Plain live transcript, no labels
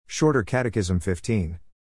Shorter Catechism 15.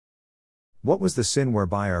 What was the sin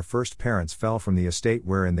whereby our first parents fell from the estate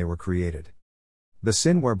wherein they were created? The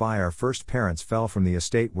sin whereby our first parents fell from the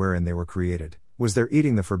estate wherein they were created, was their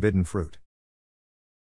eating the forbidden fruit.